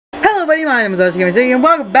everybody, my name is Arstotzka, and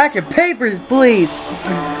welcome back to Papers, Please.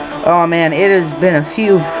 Oh man, it has been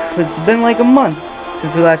it's been like a month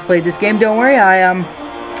since we last played this game. Don't worry, I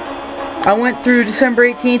went through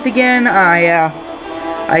December 18th again.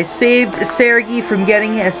 I saved Sergiu from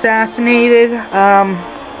getting assassinated.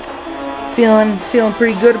 Feeling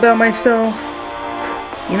pretty good about myself.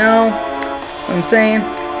 You know what I'm saying?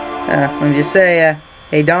 Let me just say,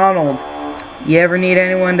 hey Donald, you ever need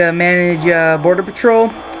anyone to manage Border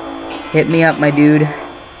Patrol? Hit me up, my dude.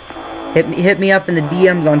 Hit me up in the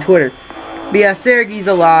DMs on Twitter. But yeah, Sergiu's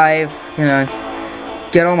alive. You know,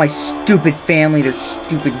 get all my stupid family, their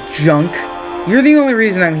stupid junk. You're the only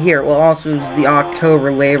reason I'm here. Well, also it's the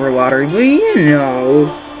October labor lottery, but you know.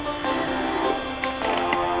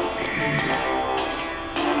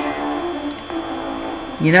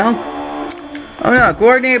 You know? Oh no,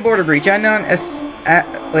 coordinated border breach. Unknown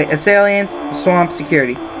assailants, swamp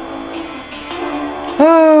security.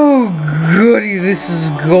 Oh goody, this is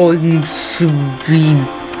going to be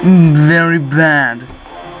very bad.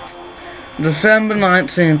 December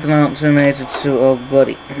 19th, 1982, oh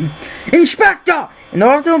goody. Inspector! In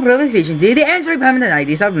order to improve efficiency, the entry permit and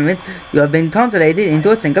ID supplements, you have been consolidated into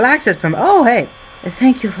a single access permit. Oh hey,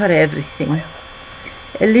 thank you for everything.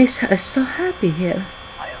 Elisa is so happy here.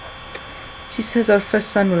 She says our first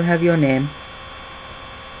son will have your name.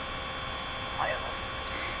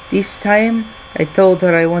 This time, I told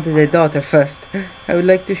her I wanted a daughter first. I would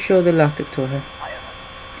like to show the locket to her.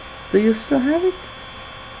 Do you still have it?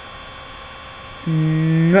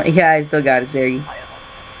 No, yeah, I still got it, Sergiu.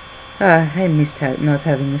 I missed not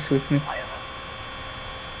having this with me.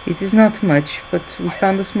 It is not much, but we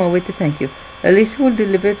found a small way to thank you. Elisa will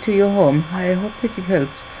deliver it to your home. I hope that it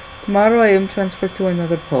helps. Tomorrow I am transferred to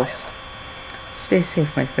another post. Stay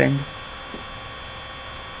safe, my friend.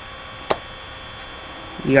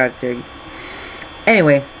 You got it, Sergiu.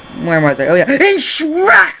 Anyway, where was I? Oh yeah.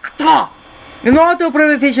 Inspector! In order to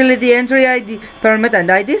prove officially the entry ID permit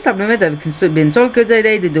and ID supplement have been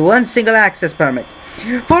consolidated to one single access permit.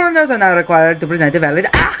 Foreigners are now required to present a valid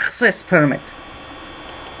access permit.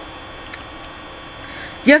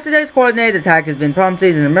 Yesterday's coordinated attack has been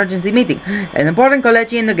prompted in an emergency meeting. An important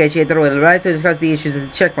Collegian negotiator will arrive to discuss the issues at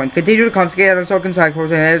the checkpoint. Continue to confiscate our tokens back for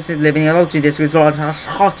living in a luxury district called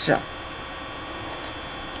Arstotzka.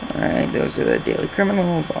 Alright, those are the daily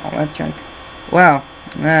criminals, all that junk. Wow,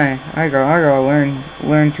 I gotta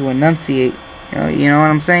learn to enunciate. You know what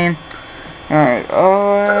I'm saying?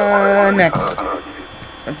 Alright, next.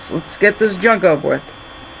 Let's get this junk up with.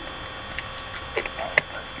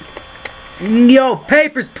 Yo,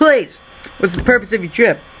 Papers, please! What's the purpose of your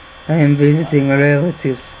trip? I am visiting my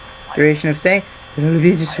relatives. Duration of stay? It'll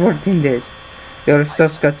be just 14 days. The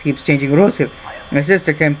Arstotzka keeps changing rules here. My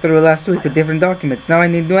sister came through last week with different documents. Now I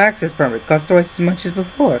need new access permit. Cost twice as much as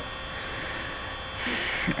before.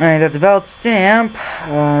 Alright, that's a valid stamp.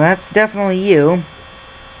 That's definitely you.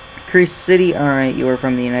 Crease City. Alright, you are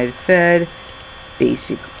from the United Fed.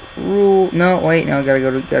 Basic rule. No, wait, no, gotta go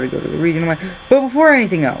to the regional one. But before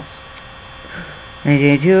anything else.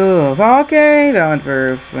 92. Okay, valid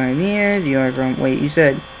for 5 years. You are from. Wait, you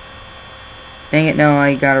said. Dang it, no,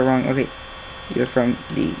 I got it wrong. Okay. You're from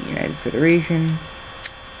the United Federation.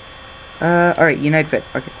 Alright, United Fed.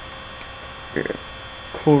 Okay.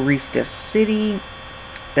 Corista City.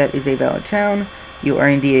 That is a valid town. You are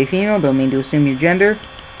indeed a female. Don't mean to assume your gender.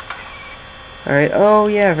 Alright, oh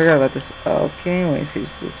yeah, I forgot about this. Okay, wait,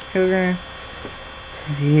 56 children.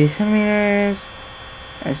 50 centimeters.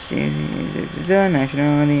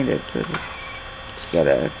 Nationality. Just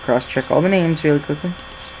gotta cross-check all the names really quickly.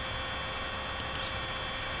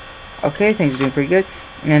 Okay, things are doing pretty good.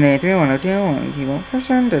 983, 102, 1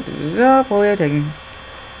 polio, tetanus.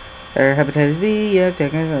 Hepatitis B, yep,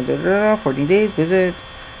 tetanus, 14 days, visit.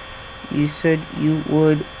 You said you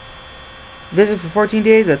would visit for 14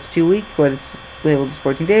 days, that's 2 weeks, but it's labeled as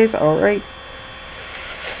 14 days, alright.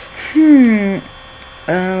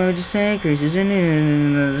 Let me just say, creases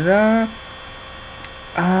in,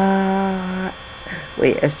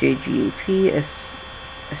 wait, SJGAP,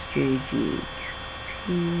 SJGAP,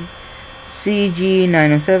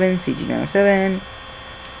 CG907, CG907,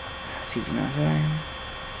 CG907.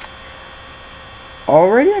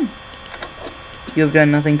 Alright then. You have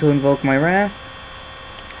done nothing to invoke my wrath.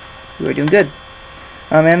 You are doing good.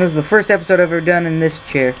 Oh man, this is the first episode I've ever done in this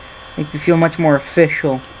chair. Makes me feel much more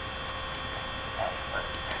official.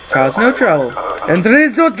 Cause no trouble. Entry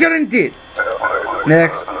is not guaranteed.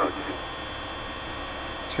 Next.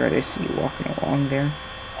 That's right, I see you walking along there.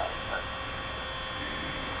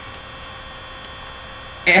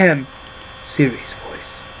 Serious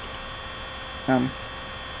voice.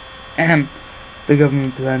 The The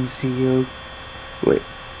government plans to yield. Wait.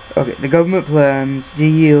 Okay. The government plans to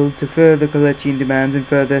yield to further Kalechian demands and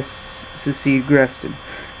further secede Greston.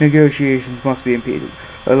 Negotiations must be impeded.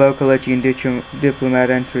 Allow Kalechian diplomat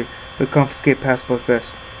entry, but confiscate passport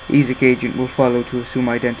first. Ezek agent will follow to assume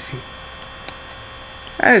identity.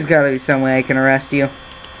 There's gotta be some way I can arrest you.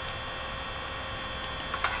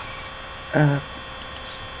 That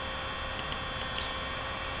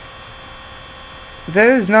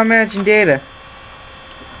is not matching data.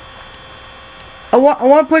 I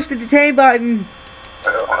want to push the detain button. I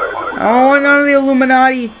don't want none of the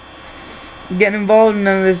Illuminati getting involved in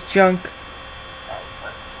none of this junk.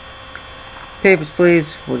 Papers,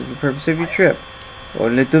 please. What is the purpose of your trip?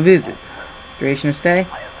 Only to visit. Duration of stay?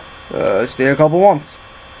 Stay a couple months.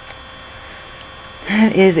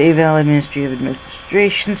 That is a valid Ministry of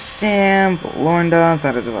Administration stamp. Lorndon's,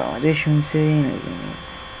 that is a valid issuing city.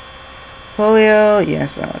 Polio,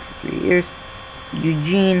 yes, valid for 3 years.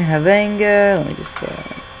 Eugene Havenga, let me just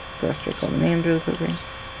cross check all the names really quickly.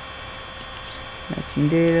 Matching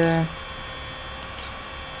data.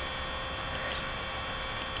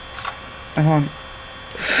 Hold on.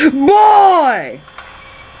 Boy!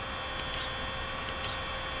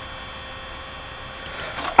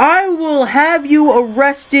 I will have you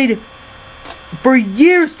arrested for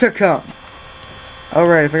years to come.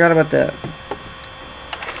 Alright, I forgot about that.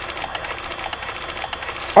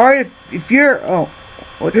 Alright, if you're... Oh.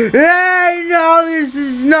 Hey, no, this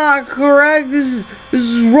is not correct. This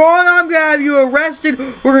is wrong. I'm gonna have you arrested.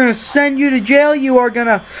 We're gonna send you to jail. You are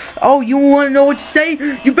gonna... Oh, you wanna know what to say?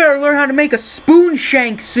 You better learn how to make a spoon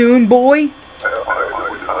shank soon, boy.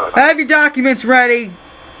 Have your documents ready.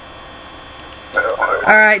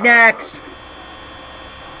 Alright, next.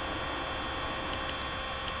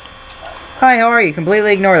 Hi, how are you?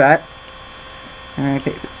 Completely ignore that. Alright,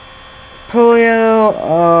 Polio,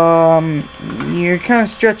 you're kind of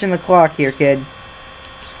stretching the clock here, kid.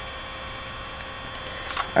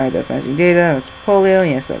 Alright, that's matching data. That's polio.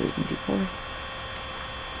 Yes, that is indeed polio.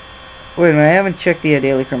 Wait a minute, I haven't checked the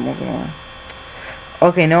daily criminals in a while.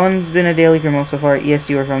 Okay, no one's been a daily criminal so far. Yes,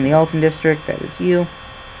 you are from the Alton district. That is you.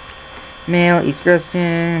 Male, East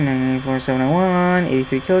Greston, 94701,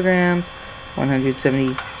 83 kilograms,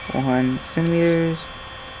 171 centimeters.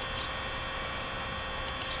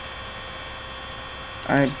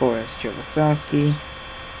 Alright, Boris Jovosowski.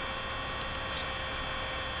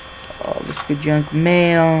 All this good junk.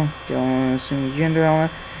 Male. Don't assume gender on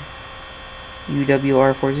that.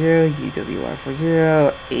 UWR40,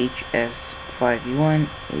 UWR40, HS5B1,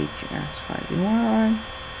 HS5B1.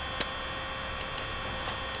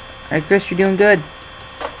 Alright, Chris, you're doing good.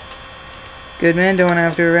 Good, man. Don't want to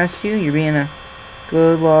have to arrest you. You're being a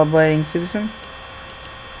good, law-abiding citizen.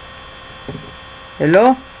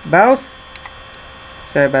 Hello? Boss?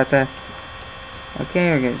 Sorry about that. Okay,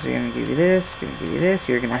 we're gonna give you this,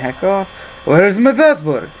 you're gonna hack off. Where's my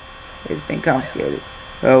passport? It's been confiscated.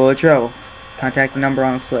 Oh, well, travel. Contact the number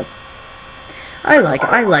on the slip. I like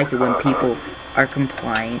it when people are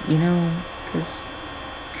compliant, you know, because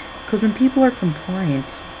when people are compliant...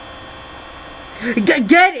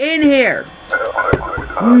 Get in here!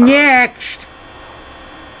 Next!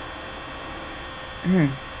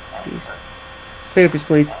 Jeez. Papers,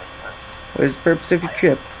 please. What is the purpose of your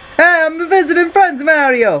trip? Hey, I'm visiting friends,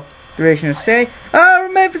 Mario! Duration of stay? I'll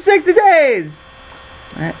remain for 60 days!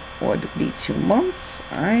 That would be 2 months.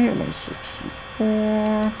 Alright,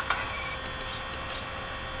 164.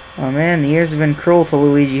 Oh man, the years have been cruel to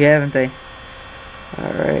Luigi, haven't they?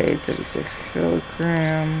 Alright, 76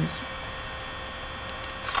 kilograms.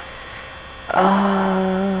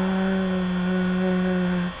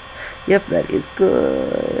 Yep, that is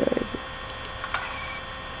good.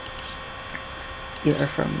 You are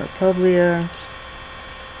from Republia.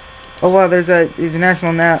 Oh wow, there's a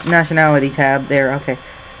national nationality tab there. Okay,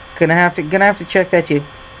 gonna have to check that too.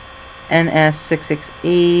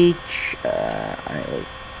 NS66H,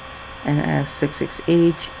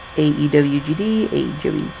 NS66H, AEWGD,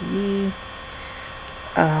 AEWGD.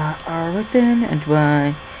 Alright then, and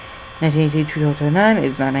by 1982-2009,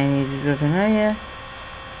 it's not 1982-2009 yet.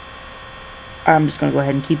 I'm just gonna go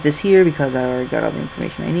ahead and keep this here because I already got all the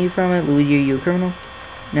information I need from it. Luigi, are you a criminal?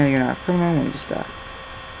 No, you're not a criminal. Let me just go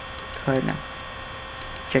ahead now.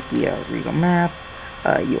 Check the Regal map.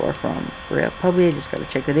 You are from Republic. Just gotta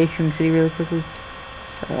check the issuing city really quickly.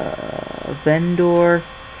 Vendor.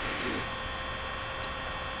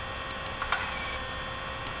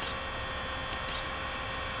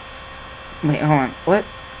 Wait, hold on. What?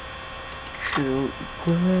 True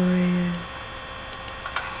Gloria.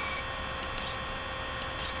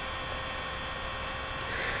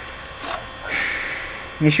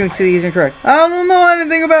 Issuing city is incorrect. I don't know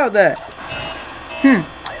anything about that.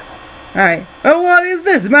 Alright. Oh, what is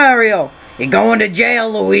this, Mario? You're going to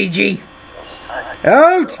jail, Luigi.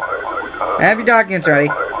 Out! Have your documents ready.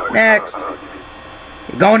 Next.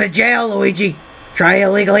 You're going to jail, Luigi. Try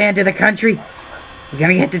illegally enter the country. You're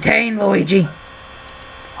gonna get detained, Luigi.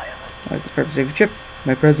 What's the purpose of your trip?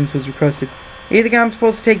 My presence was requested. You think I'm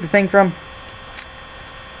supposed to take the thing from?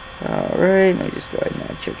 Alright, let me just go ahead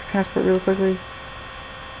and check your passport real quickly.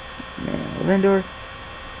 Mail vendor.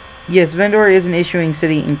 Yes, Vendor is an issuing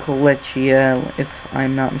city in Kolechia, if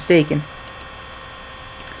I'm not mistaken.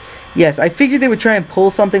 Yes, I figured they would try and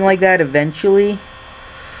pull something like that eventually.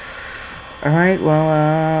 Alright,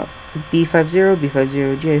 well, B50,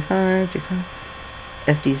 B50, J5, J5,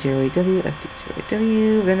 FD08W,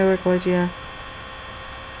 FD08W, Vendor, Kolechia,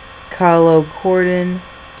 Kalo Corden.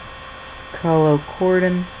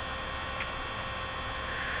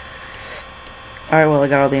 Alright, well, I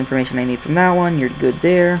got all the information I need from that one. You're good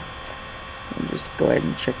there. Let me just go ahead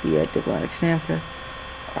and check the diplomatic stamp there.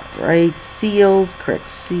 Alright, seals. Correct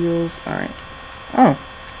seals. Alright. Oh.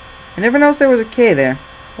 I never noticed there was a K there.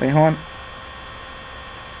 Wait, hold on.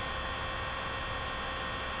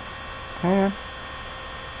 Hold on.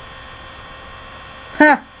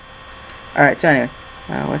 Ha! Alright, so anyway.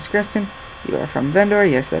 West Creston. You are from Vendor.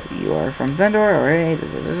 Yes, that you are from Vendor.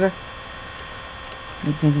 Alright.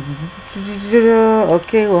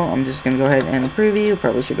 Okay, well, I'm just gonna go ahead and preview.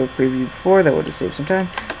 Probably should have previewed before. That would have saved some time.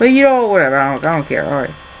 But you know, whatever. I don't care. Alright.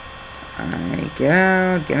 Alright, get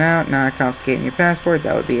out. Not confiscating your passport.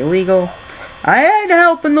 That would be illegal. I ain't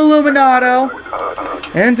helping the Illuminato.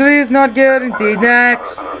 Entry is not guaranteed.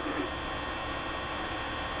 Next.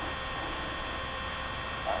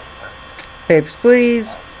 Papers,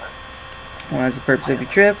 please. What is the purpose of your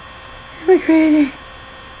trip? Immigrating.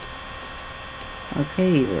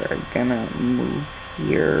 Okay, you are gonna move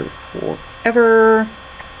here forever.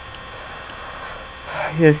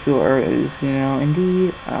 Yes, you are,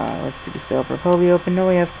 indeed. Let's see, the sale for Republic open. No,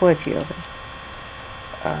 we have Kolechia open.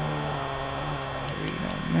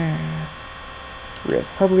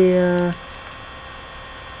 Republia.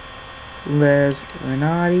 Les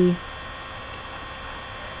Renati.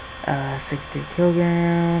 63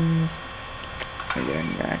 kilograms. Again,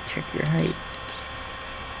 check your height.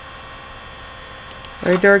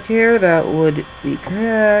 Right, dark hair, that would be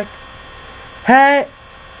correct. Hey!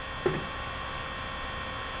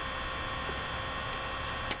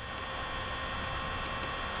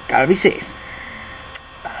 Gotta be safe.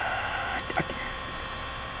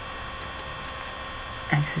 Documents.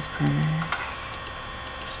 Access permit.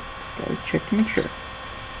 Just gotta check to make sure.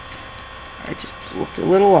 I just looked a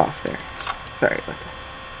little off there. Sorry about that.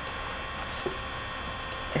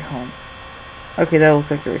 At home. Okay, that looked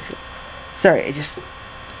like the right. Sorry,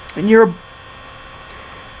 when you're,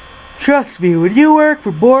 trust me, when you work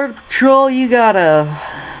for Border Patrol, you gotta,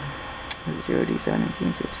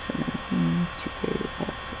 0D719, 0D719, 2K,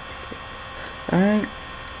 alright,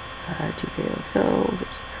 2K XL,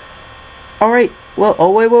 alright, well,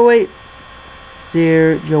 oh, wait,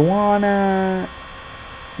 Joanna,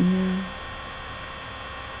 yeah.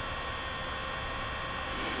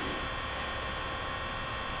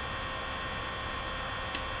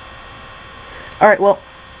 Alright, well,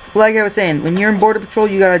 like I was saying, when you're in Border Patrol,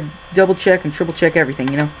 you gotta double check and triple check everything,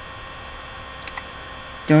 you know?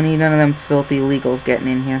 Don't need none of them filthy illegals getting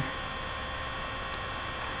in here.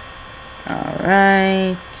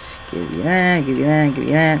 Alright. Give you that.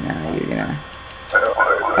 Now you're gonna...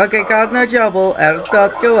 Okay, cause no trouble.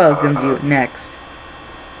 Arstotzka welcomes you. Next.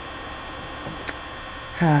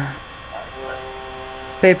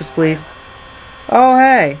 Papers, please. Oh,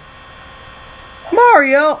 hey.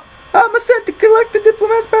 Mario! I'm sent to collect the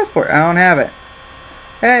diplomat's passport. I don't have it.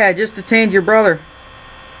 Hey, I just detained your brother.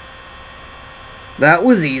 That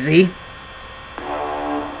was easy.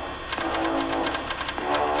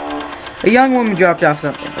 A young woman dropped off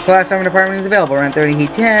something. The Class 7 apartment is available. Around 30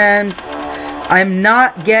 heat 10. I'm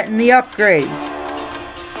not getting the upgrades.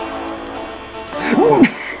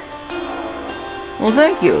 Well,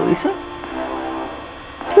 thank you, Lisa.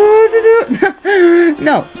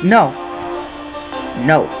 No.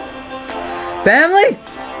 Family,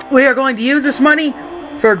 we are going to use this money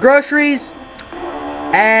for groceries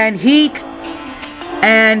and heat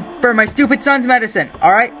and for my stupid son's medicine,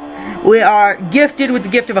 alright? We are gifted with the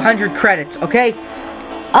gift of 100 credits, okay?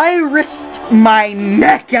 I risked my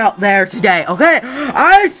neck out there today, okay?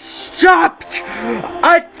 I stopped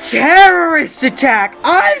a terrorist attack.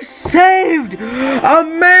 I saved a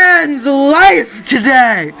man's life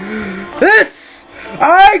today.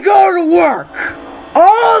 I go to work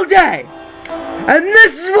all day. And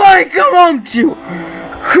this is what I come home to.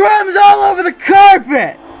 Crumbs all over the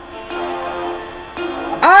carpet!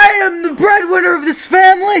 I am the breadwinner of this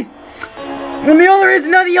family, and the only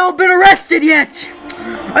reason none of y'all been arrested yet.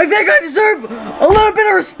 I think I deserve a little bit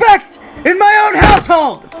of respect in my own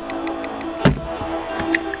household!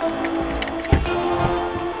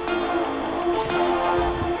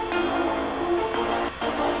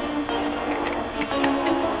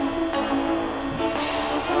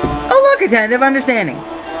 Oh look, attentive understanding.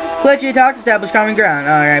 Fletcher talks, establish common ground.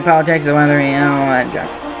 Alright, politics is one of the I don't know that junk.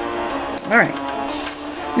 Alright.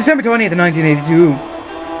 December 20th, 1982.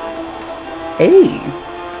 Hey.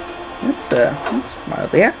 That's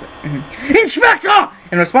mildly accurate. Inspector!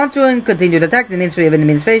 In response to a continued attack, the Ministry of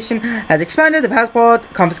Administration has expanded the passport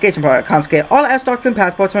confiscation program. Confiscate all Arstotzka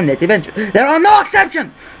passports from native entry. There are no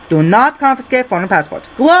exceptions! Do not confiscate foreign passports.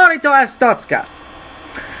 Glory to Arstotzka!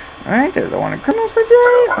 Alright, there's the wanted criminals for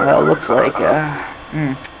today. Well, looks like,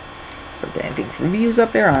 so anything for reviews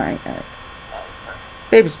up there? Alright.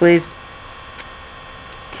 Papers, please.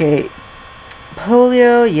 Okay.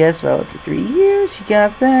 Polio, yes, valid for 3 years. You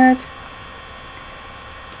got that.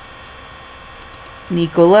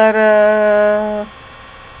 Nicoletta.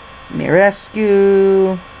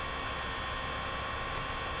 Mirescu.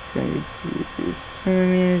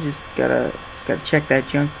 Just gotta check that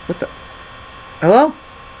junk. What the? Hello?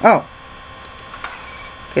 Oh.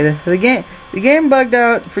 Okay, the game bugged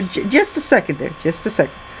out for just a second there. Just a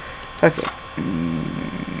second. Okay.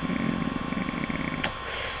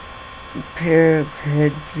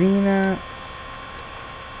 Parapedzina.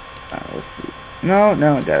 Let's see. No,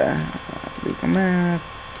 I gotta leave a map.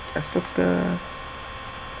 Arstotzka.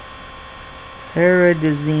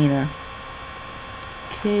 Paradizina.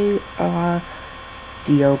 KR.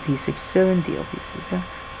 DLP 67. DLP 67.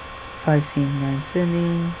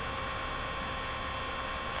 5C970.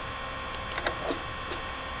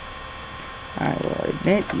 I will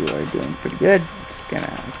admit you are doing pretty good. Just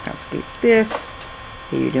gonna confiscate this.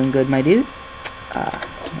 Hey, you're doing good, my dude. I'm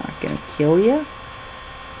not gonna kill you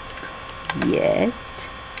yet.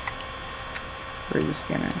 We're just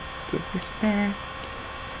gonna give this back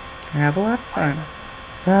and have a lot of fun.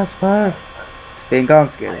 Passport. It's being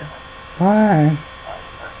confiscated. Why?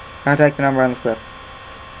 Contact the number on the slip.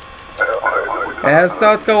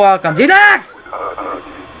 Arstotzka welcome. Do next!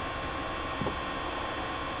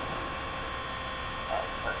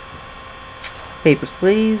 Papers,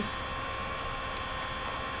 please.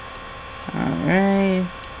 Alright.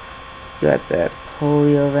 Got that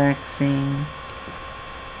polio vaccine.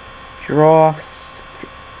 Drostki.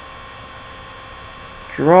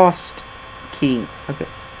 Okay.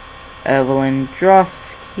 Evelyn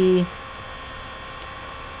Drostki.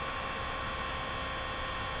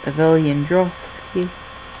 Evelyn Drostki.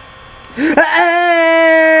 Hey!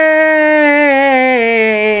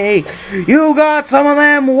 You got some of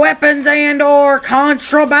them weapons and or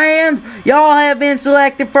contraband? Y'all have been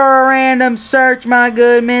selected for a random search, my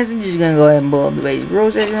good miss. I'm just gonna go ahead and pull up the basic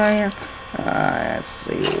rule section right here. Let's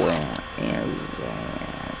see, where is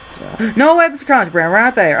that? No weapons of contraband,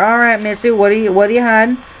 right there. Alright, missy, what are you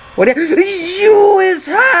hiding? You is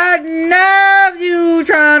hiding knives! You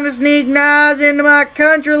trying to sneak knives into my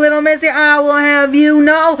country, little missy? I will have you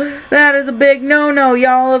know that is a big no-no.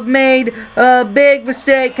 Y'all have made a big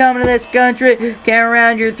mistake coming to this country, carrying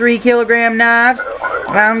around your 3-kilogram knives.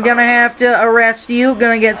 I'm gonna have to arrest you.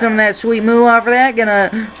 Gonna get some of that sweet moolah for that. Gonna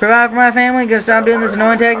provide for my family. Gonna stop doing this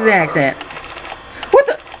annoying Texas accent. What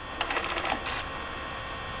the?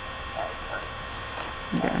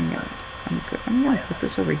 I'm gonna put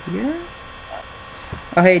this over here.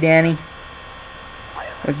 Oh, hey, Danny.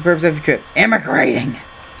 What's the purpose of your trip? Immigrating.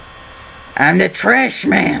 I'm the trash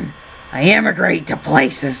man. I immigrate to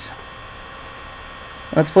places.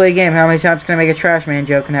 Let's play a game. How many times can I make a trash man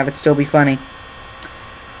joke and have it still be funny?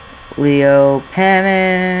 Leo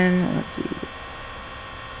Panin. Let's see.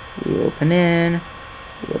 Leo Panin.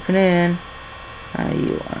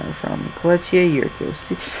 You are from Kolechia. Yurko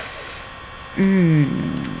City.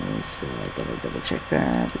 So I gotta double check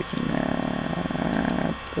that. Region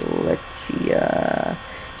map. Kolechia.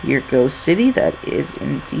 Yurko City. That is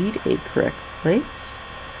indeed a correct place.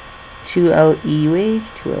 2LEUH,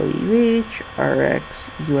 2LEUH, RX,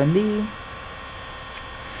 UMB.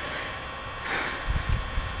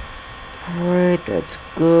 Alright, that's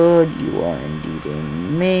good. You are indeed a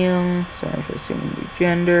male. Sorry for assuming your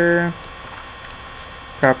gender.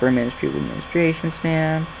 Proper administration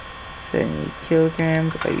stamp. 78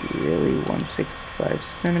 kilograms. Are you really 165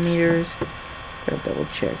 centimeters? Gotta double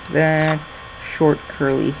check that. Short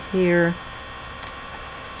curly hair.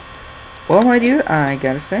 Well, my dude, I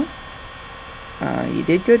gotta say, you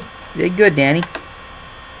did good. You did good, Danny.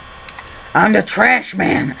 I'm the trash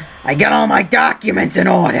man. I got all my documents in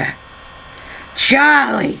order.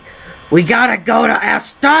 Charlie, we gotta go to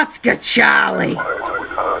Arstotzka, Charlie.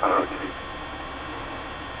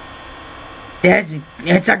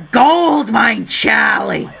 It's a gold mine,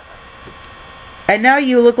 Charlie. And now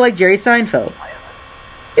you look like Jerry Seinfeld.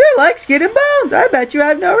 You're like skin and bones. I bet you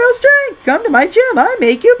have no real strength. Come to my gym. I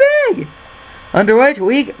make you big. Underway to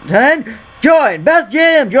week 10. Join Best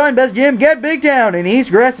Gym. Get Big Town in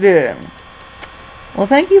East Greston. Well,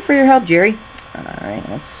 thank you for your help, Jerry. Alright,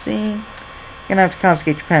 let's see. You're gonna have to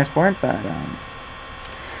confiscate your passport, but,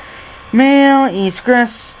 Mail, East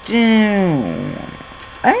Greston.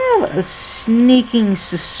 I have a sneaking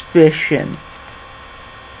suspicion.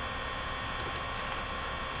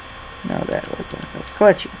 No, that was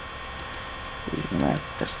Clutchy.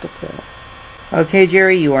 Okay,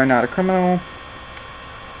 Jerry, you are not a criminal.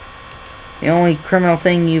 The only criminal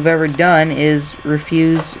thing you've ever done is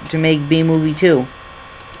refuse to make B-Movie 2.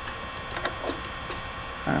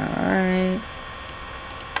 Alright.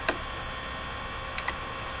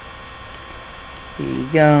 Here you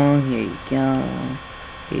go, here you go,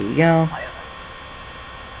 here you go.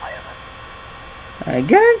 I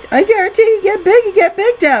guarantee you get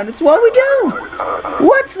big town. It's what we do.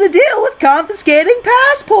 What's the deal with confiscating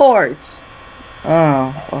passports?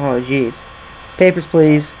 Oh, jeez. Papers,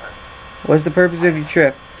 please. What's the purpose of your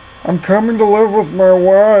trip? I'm coming to live with my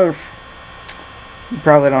wife. You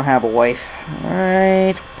probably don't have a wife.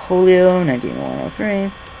 Alright, polio,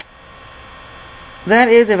 190103. That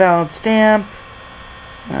is a valid stamp.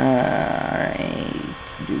 Alright.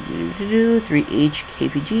 3H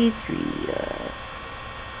KPG, 3H.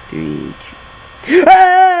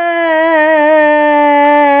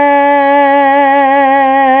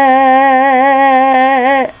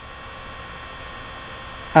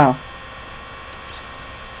 Oh.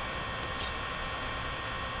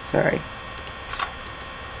 Sorry.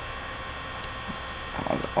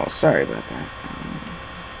 Oh, sorry about that.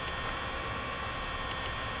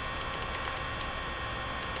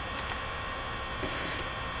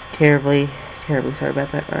 Terribly sorry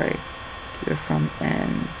about that. Alright. You're from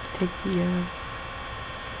Antigua,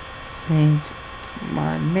 Saint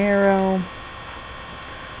Marmero.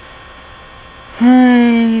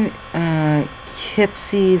 Fine.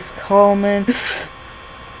 Kipsies, Coleman.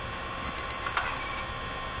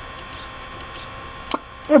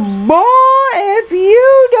 Boy, if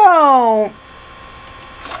you don't,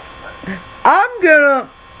 I'm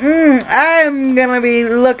gonna be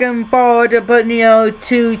looking forward to putting your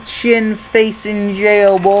two chin face in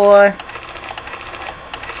jail, boy.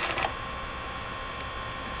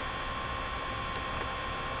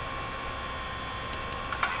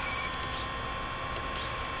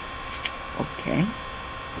 Okay.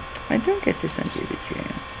 I don't get to send you to jail.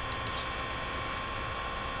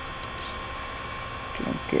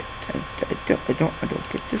 I don't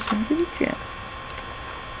get to send you to jail.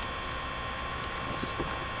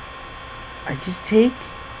 I just take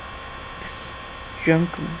this junk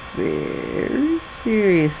very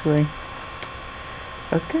seriously.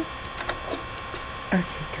 Okay.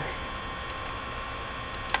 Okay,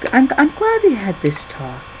 good. I'm glad we had this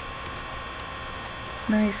talk. It's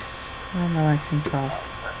nice, calm, relaxing talk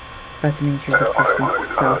about the nature of existence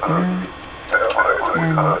itself, you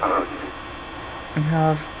know? And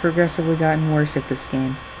how I've progressively gotten worse at this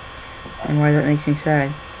game. And why that makes me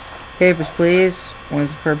sad. Papers, please. What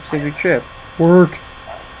is the purpose of your trip? Work.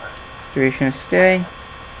 Duration of stay. I'm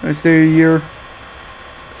gonna stay a year.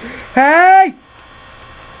 Hey!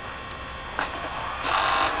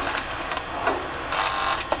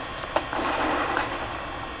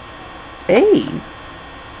 Hey!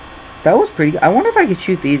 That was pretty good. I wonder if I could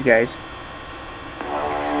shoot these guys.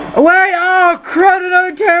 Oh, wait! Oh, crud!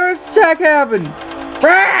 Another terrorist attack happened!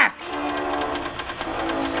 Frack!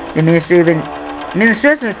 The Ministry of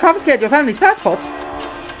Administration has confiscated your family's passports.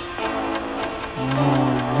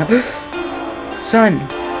 Son,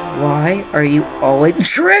 why are you always...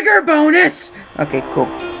 Trigger bonus! Okay, cool.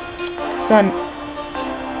 Son,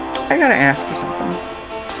 I gotta ask you something.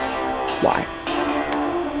 Why?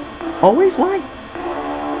 Always why?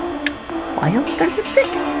 Why you always gotta get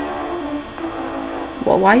sick?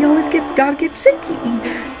 Well, why you always gotta get sick?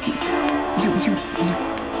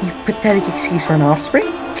 You pathetic excuse for an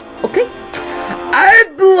offspring? Okay? I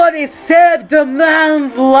bloody saved a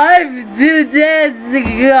man's life 2 days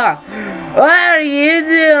ago! What are you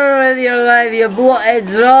doing with your life, you bloody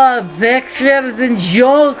draw pictures and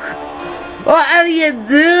joke? What are you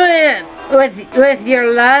doing with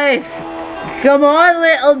your life? Come on,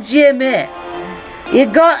 little Jimmy! You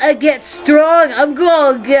gotta get strong! I'm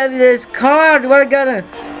gonna give you this card, we're gonna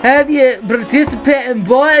have you participated in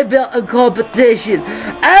bodybuilding competition?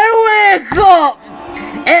 I wake up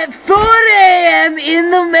at 4 a.m.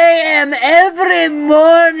 in the a.m. every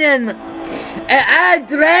morning, and I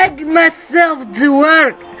drag myself to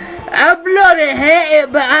work. I bloody hate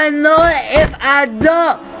it, but I know that if I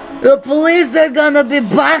don't, the police are gonna be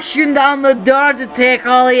bashing down the door to take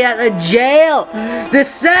all you out of jail. The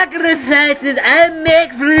sacrifices I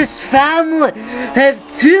make for this family have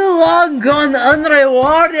too long gone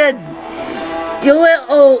unrewarded. You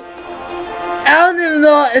little... I don't even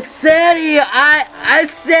know what to say to you. I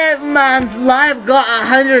saved man's life, got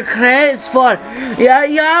 100 credits for. Yeah,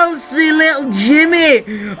 you don't see little Jimmy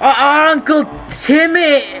or Uncle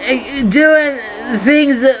Timmy doing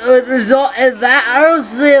things that would result in that. I don't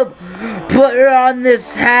see him put her on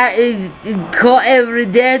this hat and cut every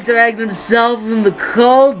day, dragging himself in the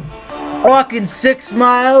cold, walking 6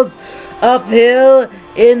 miles uphill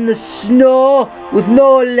in the snow with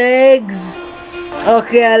no legs.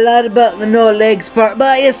 Okay, I lied about the no legs part,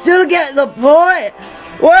 but you still get the point.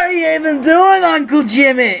 What are you even doing, Uncle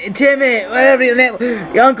Timmy, whatever your name,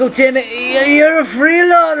 Uncle Timmy? You're a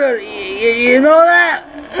freeloader, you know that?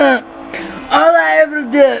 All I ever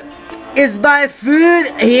do is buy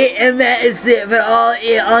food, heat, and medicine for all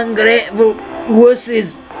you ungrateful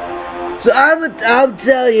wussies. So I'll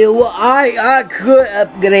tell you what, I could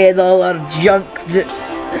upgrade all our junk to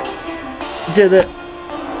the,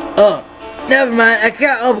 oh. Never mind, I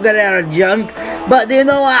can't upgrade our junk. But do you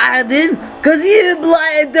know what I did? Cause you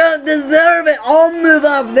bloody don't deserve it. I'll move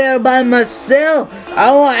up there by myself.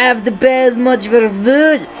 I won't have to pay as much for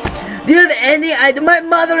food. Do you have any idea? My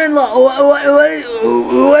mother-in-law,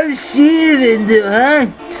 what does she even do, huh?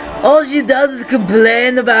 All she does is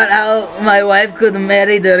complain about how my wife could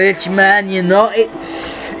marry the rich man, you know?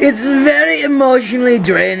 It's very emotionally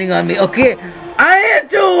draining on me, okay? I had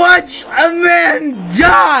to watch a man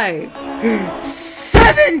die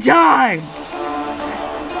 7 times.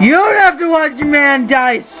 You don't have to watch a man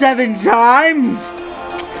die 7 times.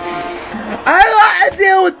 I got to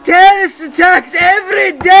deal with terrorist attacks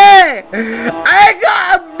every day. I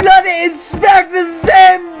gotta bloody inspect the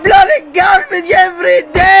same bloody garbage every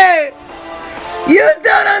day. You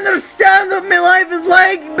don't understand what my life is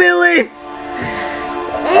like, Billy.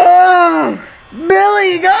 Oh.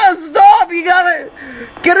 Billy, you gotta stop, you gotta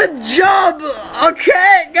get a job,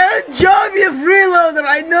 okay? Get a job, you freeloader.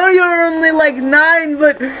 I know you're only like 9,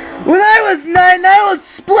 but when I was 9, I was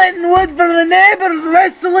splitting wood for the neighbors,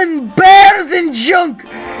 wrestling bears and junk,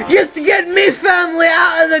 just to get me family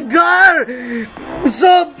out of the car.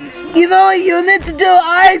 So, you know what you need to do?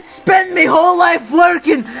 I spent my whole life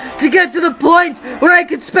working to get to the point where I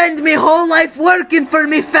could spend my whole life working for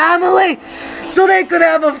me family, so they could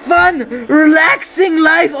have a fun, relaxing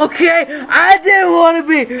life, okay? I didn't want to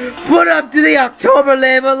be put up to the October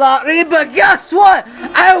labor lottery, but guess what?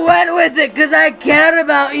 I went with it because I care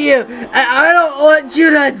about you, and I don't want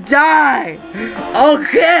you to die,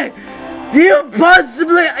 okay? You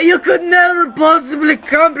could never possibly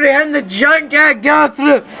comprehend the junk I go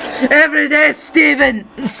through every day, Steven.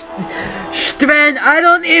 Steven, I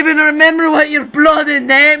don't even remember what your bloody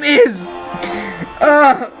name is.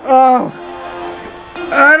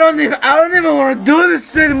 I don't even want to do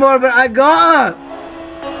this anymore, but I gotta.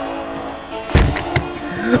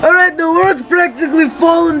 Alright, the world's practically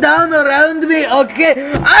falling down around me, okay?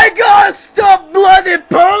 I gotta stop bloody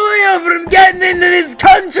polio from getting into this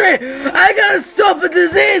country! I gotta stop a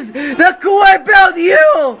disease that could wipe out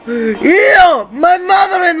you! You! My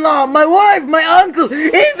mother-in-law, my wife, my uncle,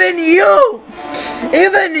 even you!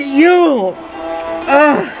 Even you!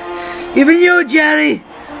 Even you, Jerry!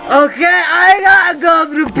 Okay, I gotta go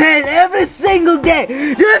through pain every single day. Do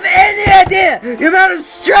you have any idea the amount of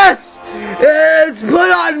stress it's put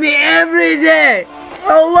on me every day?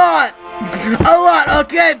 A lot,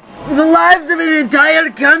 okay? The lives of an entire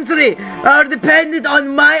country are dependent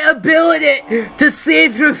on my ability to see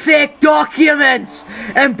through fake documents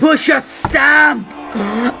and push a stamp.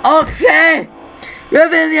 Okay? You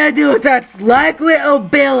have any idea what that's like, little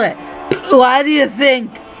Billy? Why do you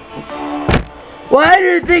think? Why do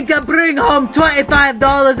you think I bring home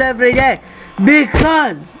 $25 every day?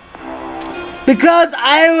 Because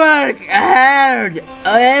I work hard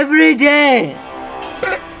every day.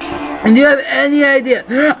 And do you have any idea?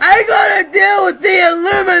 I gotta deal with the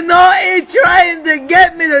Illuminati trying to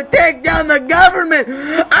get me to take down the government.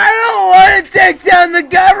 I don't want to take down the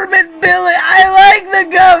government, Billy. I like the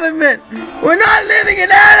government. We're not living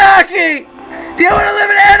in anarchy. Do you want to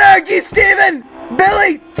live in anarchy, Steven?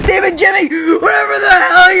 Billy, Steven, Jimmy, whatever the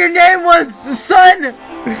hell your name was, son,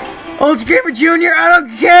 Old Screamer Jr., I don't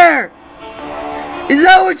care. Is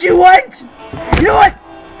that what you want? You know what?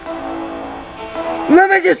 let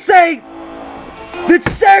me just say that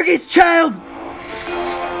Sergiu's child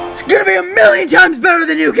is gonna be 1,000,000 times better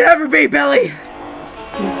than you could ever be, Billy.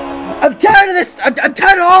 I'm tired of this. I'm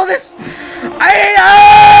tired of all this. I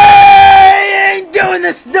ain't doing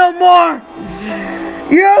this no more.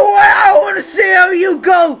 You know what? I want to see how you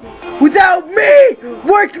go without me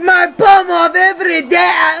working my bum off every day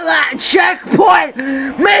at that checkpoint,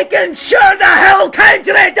 making sure the whole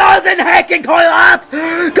country doesn't heckin' collapse.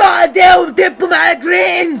 Gotta deal with diplomatic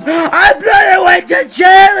reasons. I bloody went to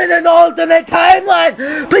jail in an alternate timeline,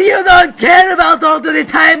 but you don't care about alternate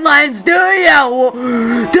timelines, do you?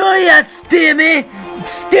 Do you, Stimmy?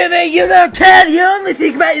 Stimmy, you don't care. You only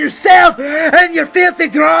think about yourself and your filthy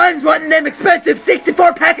drawings, wanting them expensive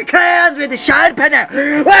 64-pack of crayons with a shine pen out.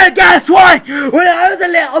 Well, guess what? When I was a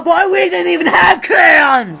little boy, we didn't even have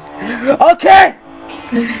crayons. Okay?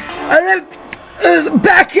 And then,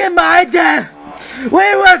 back in my day,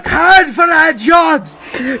 we worked hard for our jobs.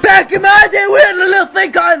 Back in my day, we had a little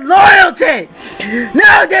thing called loyalty.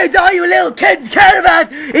 Nowadays, all you little kids care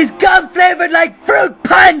about is gum flavored like fruit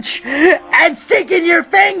punch and sticking your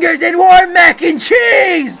fingers in warm mac and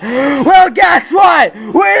cheese. Well, guess what?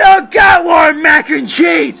 We don't got warm mac and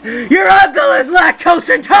cheese. Your uncle is lactose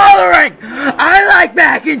intolerant. I like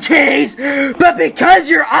mac and cheese, but because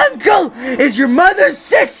your uncle is your mother's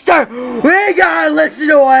sister, we gotta listen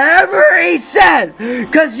to whatever he says.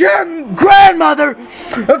 Because your grandmother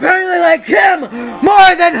apparently liked him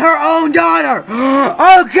more than her own daughter.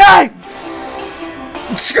 Okay.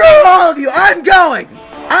 Screw all of you. I'm going.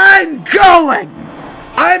 I'm going.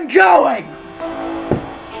 I'm going.